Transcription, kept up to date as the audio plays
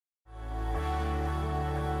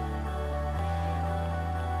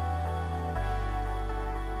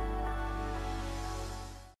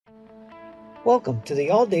Welcome to the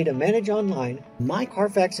ALLDATA Manage Online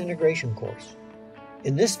myCARFAX integration course.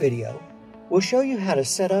 In this video, we'll show you how to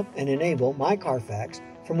set up and enable myCARFAX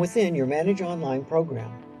from within your Manage Online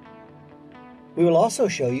program. We will also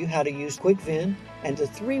show you how to use QuickVIN and the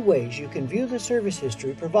 3 ways you can view the service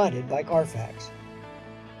history provided by CARFAX.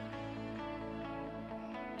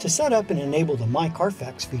 To set up and enable the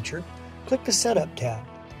myCARFAX feature, click the Setup tab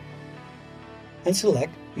and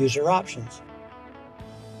select User Options.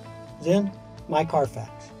 Then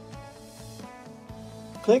myCARFAX.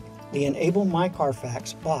 Click the Enable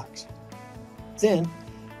myCARFAX box. Then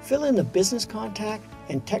fill in the business contact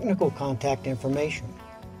and technical contact information.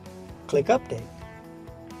 Click Update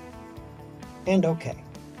and OK.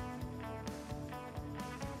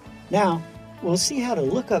 Now we'll see how to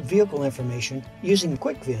look up vehicle information using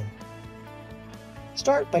QuickVIN.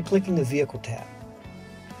 Start by clicking the Vehicle tab.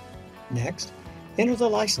 Next, enter the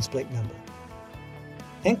license plate number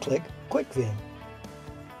and click QuickVIN.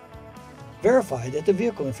 Verify that the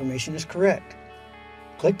vehicle information is correct.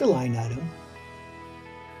 Click the line item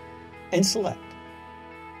and select.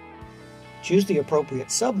 Choose the appropriate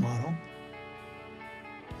submodel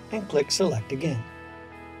and click Select again.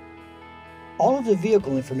 All of the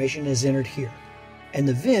vehicle information is entered here, and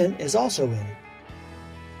the VIN is also entered.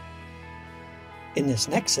 In this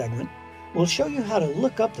next segment, we'll show you how to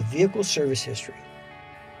look up the vehicle service history.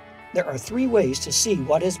 There are 3 ways to see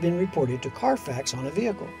what has been reported to CARFAX on a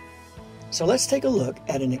vehicle. So let's take a look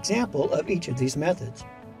at an example of each of these methods.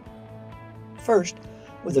 First,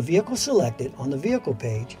 with the vehicle selected on the vehicle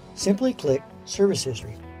page, simply click Service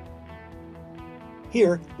History.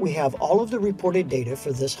 Here we have all of the reported data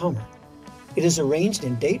for this Hummer. It is arranged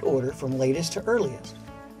in date order from latest to earliest.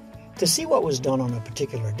 To see what was done on a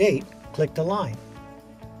particular date, click the line.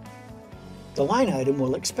 The line item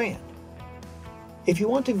will expand. If you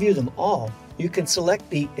want to view them all, you can select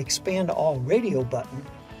the Expand All Radio button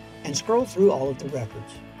and scroll through all of the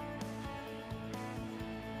records.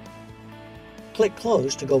 Click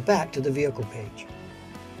Close to go back to the vehicle page.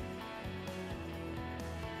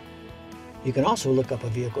 You can also look up a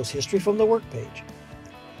vehicle's history from the Work page.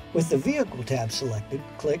 With the Vehicle tab selected,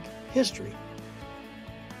 click History.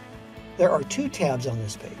 There are 2 tabs on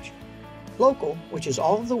this page: Local, which is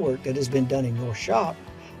all of the work that has been done in your shop,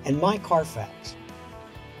 and myCARFAX.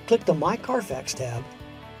 Click the myCARFAX tab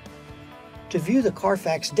to view the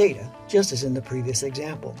CARFAX data, just as in the previous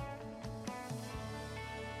example.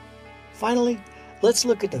 Finally, let's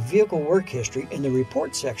look at the vehicle work history in the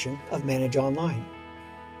Report section of Manage Online.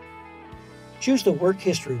 Choose the Work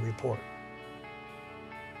History report.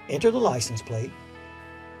 Enter the license plate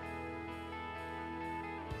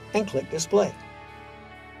and click Display.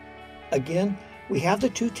 Again, we have the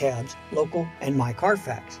 2 tabs, Local and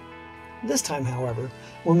myCARFAX. This time, however,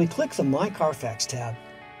 when we click the myCARFAX tab,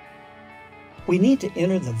 we need to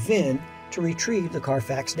enter the VIN to retrieve the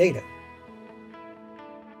CARFAX data.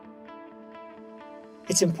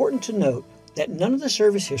 It's important to note that none of the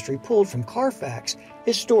service history pulled from CARFAX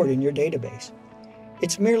is stored in your database.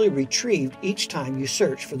 It's merely retrieved each time you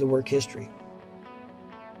search for the work history.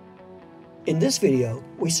 In this video,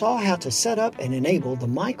 we saw how to set up and enable the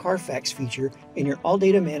myCARFAX feature in your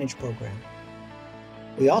ALLDATA Manage program.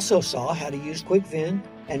 We also saw how to use QuickVIN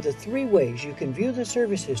and the 3 ways you can view the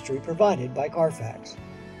service history provided by CARFAX.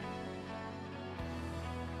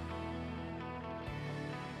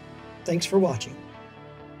 Thanks for watching.